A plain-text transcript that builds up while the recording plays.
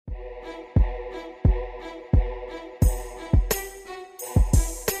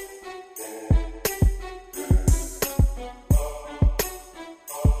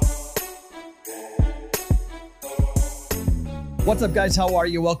What's up, guys? How are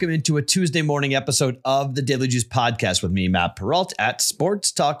you? Welcome into a Tuesday morning episode of the Daily Juice Podcast with me, Matt Perrault at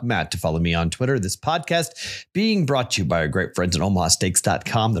Sports Talk Matt. To follow me on Twitter, this podcast being brought to you by our great friends at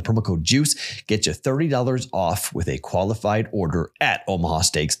omahasteaks.com. The promo code JUICE gets you $30 off with a qualified order at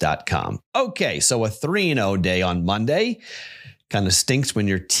omahasteaks.com. Okay, so a 3-0 day on Monday. Kind of stinks when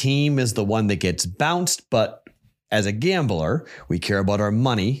your team is the one that gets bounced, but as a gambler, we care about our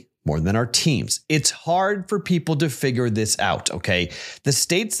money more than our teams. It's hard for people to figure this out, okay? The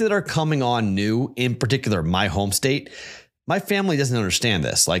states that are coming on new, in particular my home state, my family doesn't understand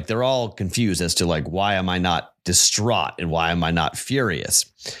this. Like, they're all confused as to like, why am I not distraught and why am I not furious?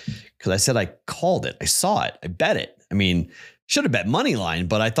 Because I said I called it. I saw it. I bet it. I mean, should have bet money line,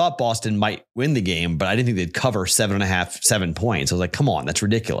 but I thought Boston might win the game, but I didn't think they'd cover 7.5, 7 points. I was like, come on, that's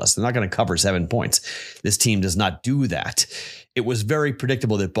ridiculous. They're not going to cover 7 points. This team does not do that. It was very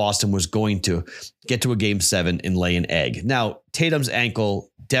predictable that Boston was going to get to a game 7 and lay an egg. Now, Tatum's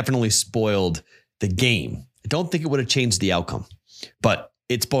ankle definitely spoiled the game. I don't think it would have changed the outcome, but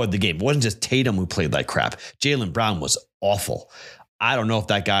it spoiled the game. It wasn't just Tatum who played like crap. Jaylen Brown was awful. I don't know if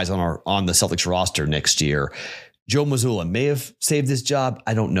that guy's on the Celtics roster next year. Joe Mazzulla may have saved his job.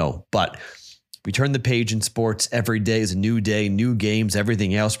 I don't know, but we turn the page in sports. Every day is a new day, new games,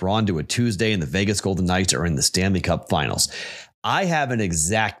 everything else. We're on to a Tuesday, and the Vegas Golden Knights are in the Stanley Cup Finals. I have an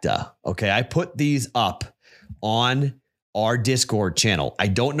exacta. Okay, I put these up on our Discord channel. I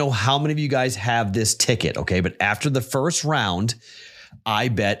don't know how many of you guys have this ticket, okay? But after the first round, I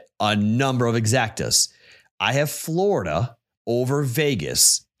bet a number of exactas. I have Florida over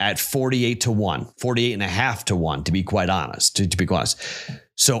Vegas at 48-1, 48.5-1, to be quite honest, to be honest.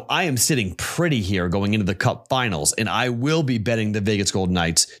 So I am sitting pretty here going into the Cup Finals, and I will be betting the Vegas Golden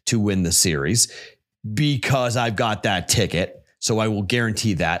Knights to win the series because I've got that ticket. So I will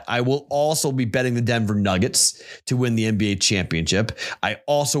guarantee that. I will also be betting the Denver Nuggets to win the NBA championship. I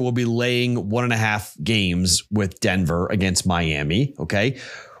also will be laying 1.5 games with Denver against Miami. Okay.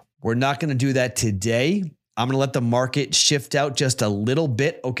 We're not going to do that today. I'm going to let the market shift out just a little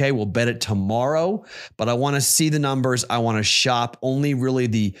bit. Okay, we'll bet it tomorrow, but I want to see the numbers. I want to shop. Only really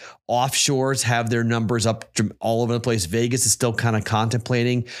the offshores have their numbers up all over the place. Vegas is still kind of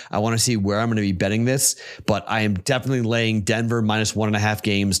contemplating. I want to see where I'm going to be betting this, but I am definitely laying Denver minus 1.5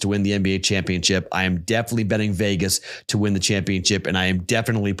 games to win the NBA championship. I am definitely betting Vegas to win the championship, and I am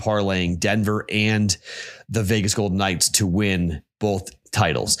definitely parlaying Denver and the Vegas Golden Knights to win both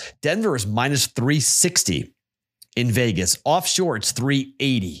titles. Denver is minus 360 in Vegas. Offshore, it's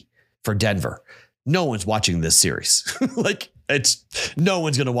 380 for Denver. No one's watching this series. No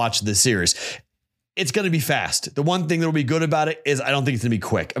one's going to watch this series. It's going to be fast. The one thing that will be good about it is I don't think it's going to be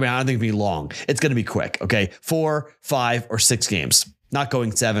quick. I mean, I don't think it'll be long. It's going to be quick. Okay. 4, 5, or 6 games, not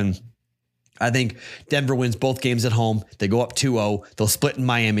going 7. I think Denver wins both games at home. They go up 2-0. They'll split in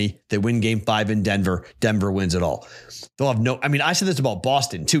Miami. They win game 5 in Denver. Denver wins it all. They'll have I said this about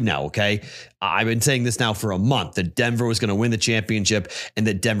Boston too now, okay? I've been saying this now for a month, that Denver was going to win the championship and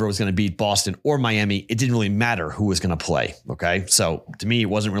that Denver was going to beat Boston or Miami. It didn't really matter who was going to play, okay? So to me, it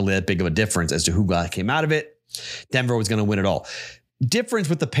wasn't really that big of a difference as to who came out of it. Denver was going to win it all. Difference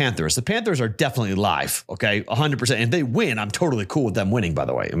with the Panthers. The Panthers are definitely live, okay? 100%. And if they win, I'm totally cool with them winning, by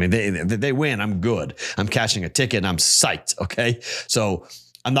the way. I mean, they win, I'm good. I'm cashing a ticket and I'm psyched, okay? So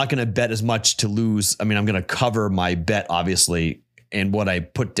I'm not going to bet as much to lose. I mean, I'm going to cover my bet, obviously, and what I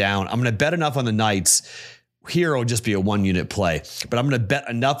put down. I'm going to bet enough on the Knights. Here it'll just be a 1-unit play, but I'm going to bet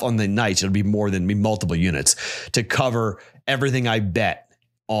enough on the Knights. It'll be multiple units to cover everything I bet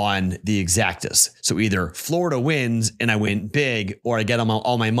on the exactas. So either Florida wins and I win big, or I get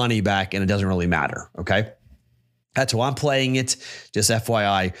all my money back and it doesn't really matter. Okay. That's how I'm playing it. Just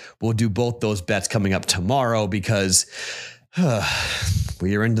FYI, we'll do both those bets coming up tomorrow because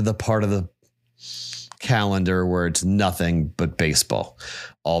we are into the part of the calendar where it's nothing but baseball.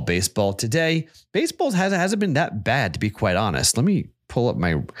 All baseball today. Baseball hasn't been that bad, to be quite honest. Let me pull up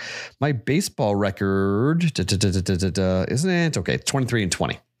my baseball record. Isn't it? Okay,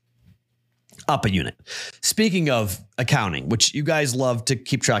 23-20. Up a unit. Speaking of accounting, which you guys love to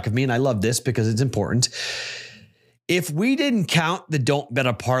keep track of me, and I love this because it's important. If we didn't count the don't bet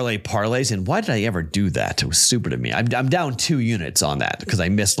a parlay parlays, and why did I ever do that? It was stupid of me. I'm down 2 units on that because I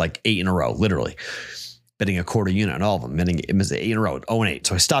missed like 8 in a row, literally. Betting a quarter unit on all of them. It missed 8 in a row, 0-8.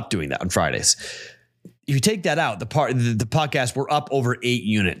 So I stopped doing that on Fridays. If you take that out, the podcast, we're up over 8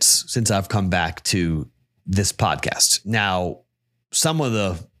 units since I've come back to this podcast. Now, some of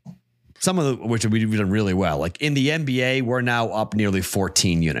the which we've done really well. Like in the NBA, we're now up nearly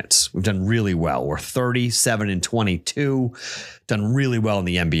 14 units. We've done really well. We're 37-22, done really well in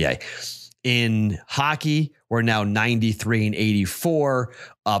the NBA. In hockey, We're now 93 and 84,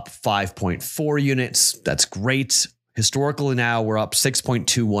 up 5.4 units. That's great. Historically now, we're up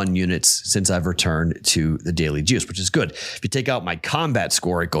 6.21 units since I've returned to the Daily Juice, which is good. If you take out my combat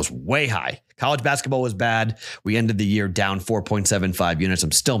score, it goes way high. College basketball was bad. We ended the year down 4.75 units.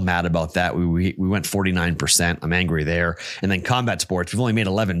 I'm still mad about that. We went 49%. I'm angry there. And then combat sports, we've only made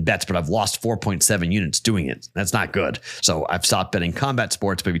 11 bets, but I've lost 4.7 units doing it. That's not good. So I've stopped betting combat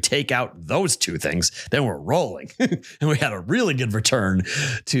sports. But if you take out those two things, then we're rolling. And we had a really good return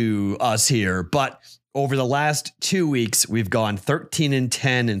to us here. But over the last 2 weeks, we've gone 13 and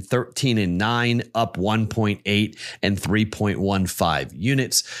 10 and 13 and 9, up 1.8 and 3.15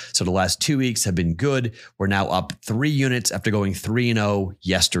 units. So the last 2 weeks have been good. We're now up 3 units after going 3-0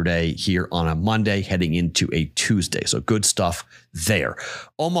 yesterday here on a Monday, heading into a Tuesday. So good stuff there.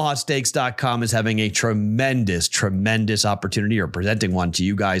 OmahaSteaks.com is having a tremendous opportunity, or presenting one to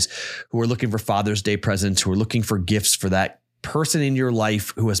you guys who are looking for Father's Day presents, who are looking for gifts for that person in your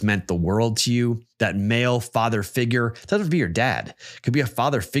life who has meant the world to you, that male father figure. It doesn't have to be your dad. It could be a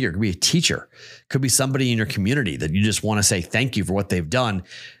father figure. It could be a teacher. It could be somebody in your community that you just want to say thank you for what they've done.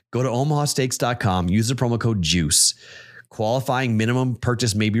 Go to omahasteaks.com, use the promo code JUICE. Qualifying minimum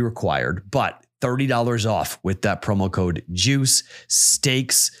purchase may be required, but $30 off with that promo code JUICE.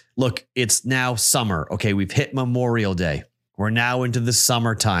 Steaks. Look, it's now summer. Okay, we've hit Memorial Day. We're now into the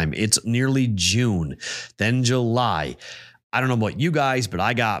summertime. It's nearly June, then July. I don't know about you guys, but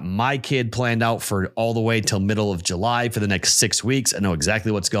I got my kid planned out for all the way till middle of July for the next 6 weeks. I know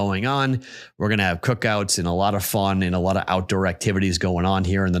exactly what's going on. We're going to have cookouts and a lot of fun and a lot of outdoor activities going on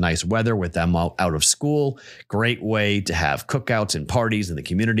here in the nice weather with them out of school. Great way to have cookouts and parties in the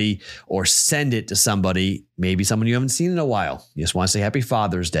community, or send it to somebody, maybe someone you haven't seen in a while. You just want to say Happy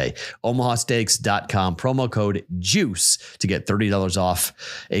Father's Day. omahasteaks.com, promo code JUICE to get $30 off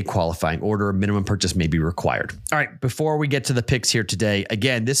a qualifying order. Minimum purchase may be required. All right, before we get to the picks here today,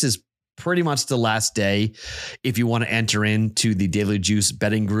 again, this is pretty much the last day if you want to enter into the Daily Juice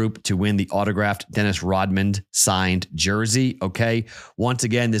betting group to win the autographed Dennis Rodman signed jersey. Okay. Once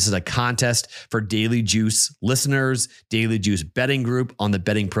again, this is a contest for Daily Juice listeners, Daily Juice betting group on the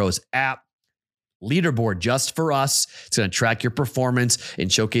Betting Pros app. Leaderboard just for us. It's going to track your performance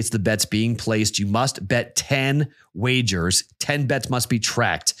and showcase the bets being placed. You must bet 10 wagers. 10 bets must be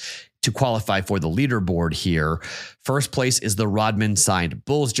tracked to qualify for the leaderboard here. First place is the Rodman signed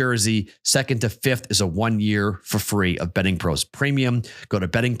Bulls jersey. Second to fifth is a 1 year for free of Betting Pros Premium. Go to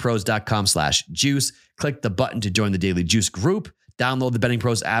bettingpros.com/juice. Click the button to join the Daily Juice group. Download the Betting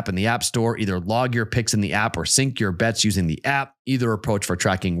Pros app in the App Store. Either log your picks in the app or sync your bets using the app. Either approach for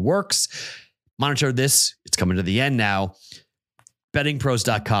tracking works. Monitor this. It's coming to the end now.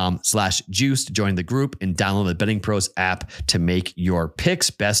 bettingpros.com/juice to join the group and download the Betting Pros app to make your picks.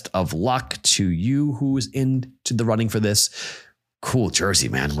 Best of luck to you who's into the running for this. Cool jersey,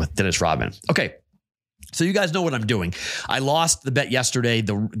 man, with Dennis Rodman. Okay. So you guys know what I'm doing. I lost the bet yesterday.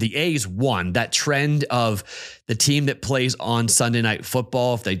 The A's won. That trend of the team that plays on Sunday Night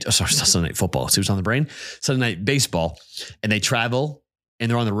Football, Sunday Night Football, see what's on the brain? Sunday Night Baseball, and they travel and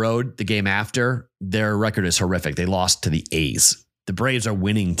they're on the road the game after, their record is horrific. They lost to the A's. The Braves are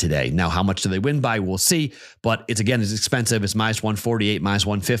winning today. Now, how much do they win by? We'll see. But it's expensive. It's minus 148, minus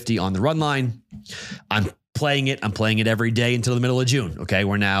 150 on the run line. I'm playing it. I'm playing it every day until the middle of June. Okay.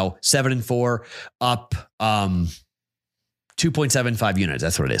 We're now 7-4, up 2.75 units.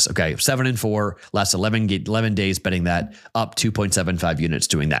 That's what it is. Okay. 7-4, last 11 days betting that, up 2.75 units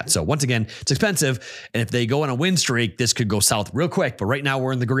doing that. So once again, it's expensive. And if they go on a win streak, this could go south real quick. But right now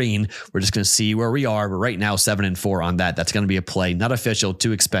we're in the green. We're just going to see where we are. But right now, 7-4 on that. That's going to be a play. Not official.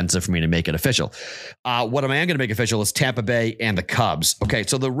 Too expensive for me to make it official. What am I going to make official is Tampa Bay and the Cubs. Okay.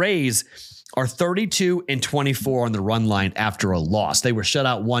 So the Rays are 32-24 on the run line after a loss. They were shut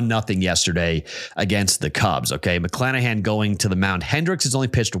out 1-0 yesterday against the Cubs. Okay. McClanahan going to the mound. Hendricks has only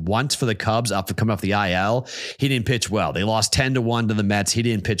pitched once for the Cubs after coming off the IL. He didn't pitch well. They lost 10-1 to the Mets. He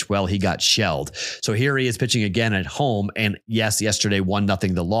didn't pitch well. He got shelled. So here he is pitching again at home. And yes, yesterday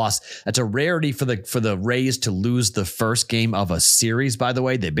 1-0 the loss. That's a rarity for the Rays to lose the first game of a series, by the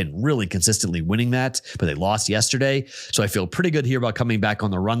way. They've been really consistently winning that, but they lost yesterday. So I feel pretty good here about coming back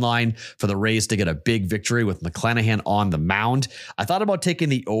on the run line for the Rays to get a big victory with McClanahan on the mound. I thought about taking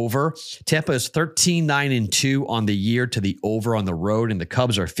the over. Tampa is 13-9-2 on the year to the over on the road, and the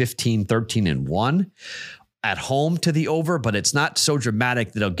Cubs are 15-13-1 at home to the over, but it's not so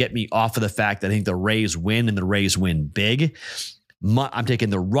dramatic that it'll get me off of the fact that I think the Rays win and the Rays win big. I'm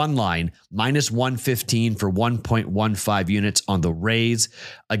taking the run line minus 115 for 1.15 units on the Rays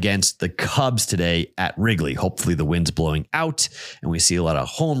against the Cubs today at Wrigley. Hopefully the wind's blowing out and we see a lot of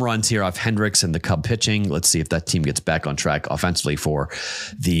home runs here off Hendricks and the Cub pitching. Let's see if that team gets back on track offensively for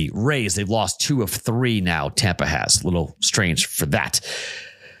the Rays. They've lost 2 of 3 now. Tampa has. A little strange for that.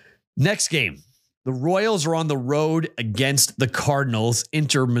 Next game. The Royals are on the road against the Cardinals.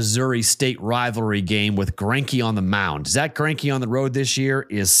 Inter-Missouri State rivalry game with Greinke on the mound. Zach Greinke on the road this year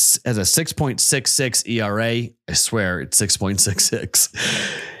has a 6.66 ERA. I swear it's 6.66.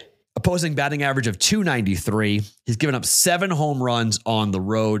 Opposing batting average of 293. He's given up 7 home runs on the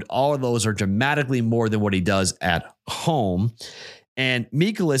road. All of those are dramatically more than what he does at home. And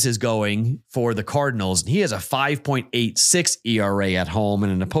Mikolas is going for the Cardinals. He has a 5.86 ERA at home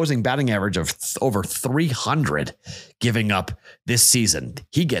and an opposing batting average of over 300 giving up this season.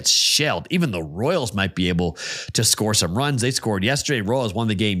 He gets shelled. Even the Royals might be able to score some runs. They scored yesterday. Royals won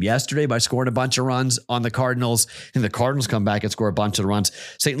the game yesterday by scoring a bunch of runs on the Cardinals. And the Cardinals come back and score a bunch of runs.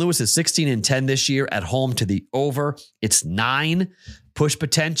 St. Louis is 16-10 this year at home to the over. It's 9. Push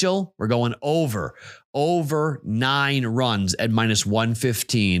potential. We're going over 9 runs at minus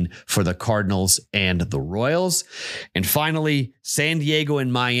 115 for the Cardinals and the Royals. And finally, San Diego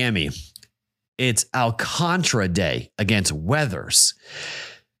and Miami. It's Alcantara Day against Weathers.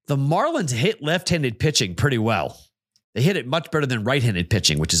 The Marlins hit left-handed pitching pretty well. They hit it much better than right-handed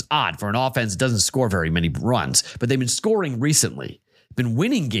pitching, which is odd for an offense that doesn't score very many runs, but they've been scoring recently. Been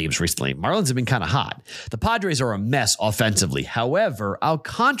winning games recently. Marlins have been kind of hot. The Padres are a mess offensively. However,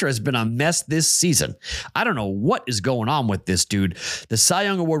 Alcantara has been a mess this season. I don't know what is going on with this dude. The Cy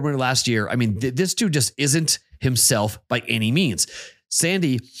Young Award winner last year. I mean, this dude just isn't himself by any means.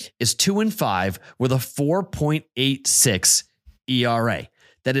 Sandy is 2-5 with a 4.86 ERA.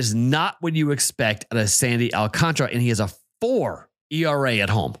 That is not what you expect out of Sandy Alcantara, and he has a 4 ERA at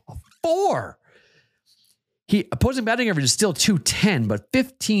home. 4. Opposing batting average is still 210, but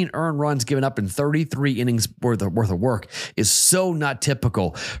 15 earned runs given up in 33 innings worth of work is so not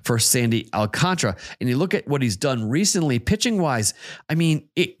typical for Sandy Alcantara. And you look at what he's done recently, pitching wise. I mean,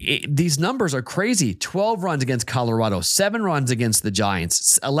 these numbers are crazy. 12 runs against Colorado, 7 runs against the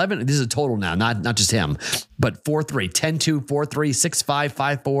Giants, 11. This is a total now, not just him, but 4-3, 10-2, 4-3,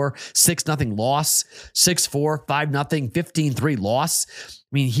 6-5, 5-4, 6-0 loss, 6-4, 5-0, 15-3 loss.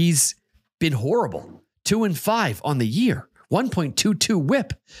 I mean, he's been horrible. 2-5 on the year, 1.22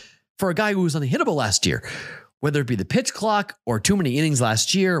 whip for a guy who was unhittable last year, whether it be the pitch clock or too many innings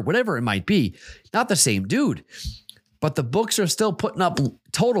last year, whatever it might be. Not the same dude, but the books are still putting up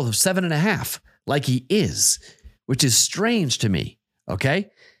totals of 7.5 like he is, which is strange to me.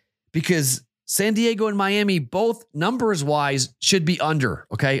 Okay. Because San Diego and Miami, both numbers wise, should be under.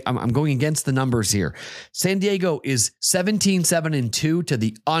 Okay. I'm going against the numbers here. San Diego is 17-7-2 to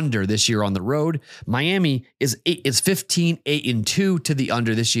the under this year on the road. Miami is 15-8-2 to the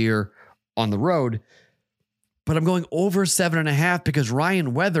under this year on the road. But I'm going over 7.5 because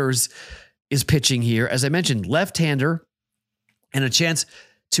Ryan Weathers is pitching here. As I mentioned, left-hander and a chance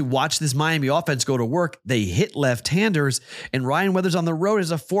to watch this Miami offense go to work. They hit left-handers, and Ryan Weathers on the road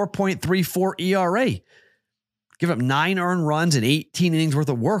is a 4.34 ERA. Give up 9 earned runs and 18 innings worth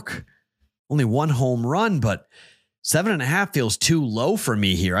of work. Only 1 home run, but 7.5 feels too low for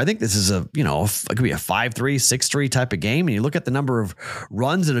me here. I think this is it could be a 5-3, 6-3 type of game. And you look at the number of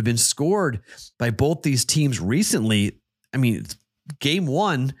runs that have been scored by both these teams recently. I mean, it's game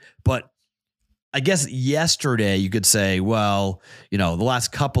 1, but I guess yesterday you could say, well, the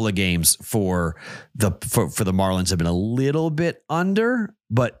last couple of games for the Marlins have been a little bit under,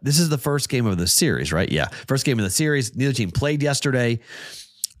 but this is the first game of the series, right? Yeah. First game of the series. Neither team played yesterday.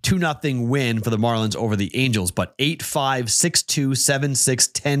 2-0 win for the Marlins over the Angels, but 8-5, 6-2,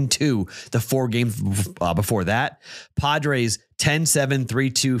 7-6, 10-2 the 4 games before that. Padres 10-7,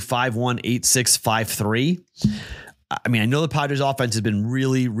 3-2, 5-1, 8-6, 5-3. I mean, I know the Padres offense has been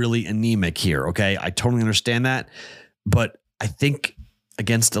really, really anemic here. Okay. I totally understand that, but I think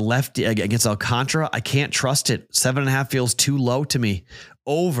against the lefty, against Alcantara, I can't trust it. 7.5 feels too low to me.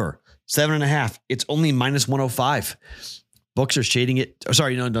 Over 7.5. It's only minus 105. Books are shading it. Oh,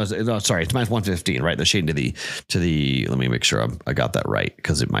 sorry. No, sorry. It's minus 115, right? They're shading to the, let me make sure I got that right.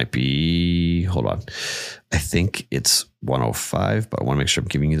 Cause it might be, hold on. I think it's 105, but I want to make sure I'm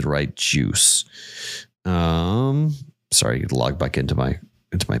giving you the right juice. Sorry, log back into my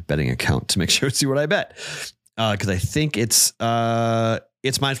betting account to make sure to see what I bet. Cause I think it's minus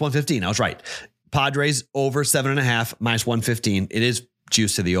 115. I was right. Padres over 7.5 minus 115. It is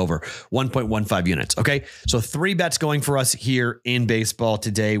juice to the over 1.15 units. Okay. So 3 bets going for us here in baseball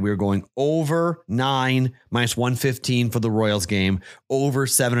today. We're going over 9 minus 115 for the Royals game, over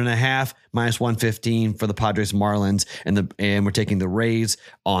 7.5 minus 115 for the Padres Marlins. And we're taking the Rays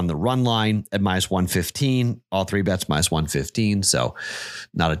on the run line at minus 115, all 3 bets minus 115. So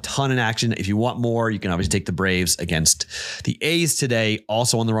not a ton in action. If you want more, you can obviously take the Braves against the A's today,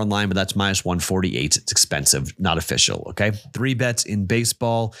 also on the run line, but that's minus 148. It's expensive, not official. Okay. 3 bets in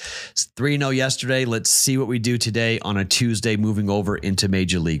baseball. It's 3-0 yesterday. Let's see what we do today on a Tuesday, moving over into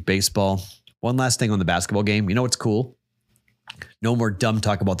Major League Baseball. One last thing on the basketball game. You know what's cool? No more dumb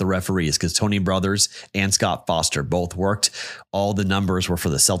talk about the referees, because Tony Brothers and Scott Foster both worked. All the numbers were for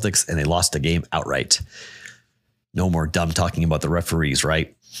the Celtics and they lost the game outright. No more dumb talking about the referees,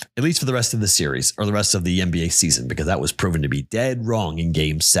 right? At least for the rest of the series or the rest of the NBA season, because that was proven to be dead wrong in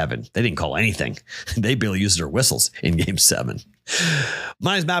Game 7. They didn't call anything. They barely used their whistles in Game 7.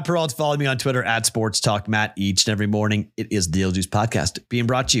 My name is Matt Perrault. Follow me on Twitter at Sports Talk Matt each and every morning. It is the Daily Juice Podcast being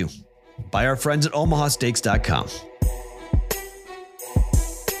brought to you by our friends at omahasteaks.com.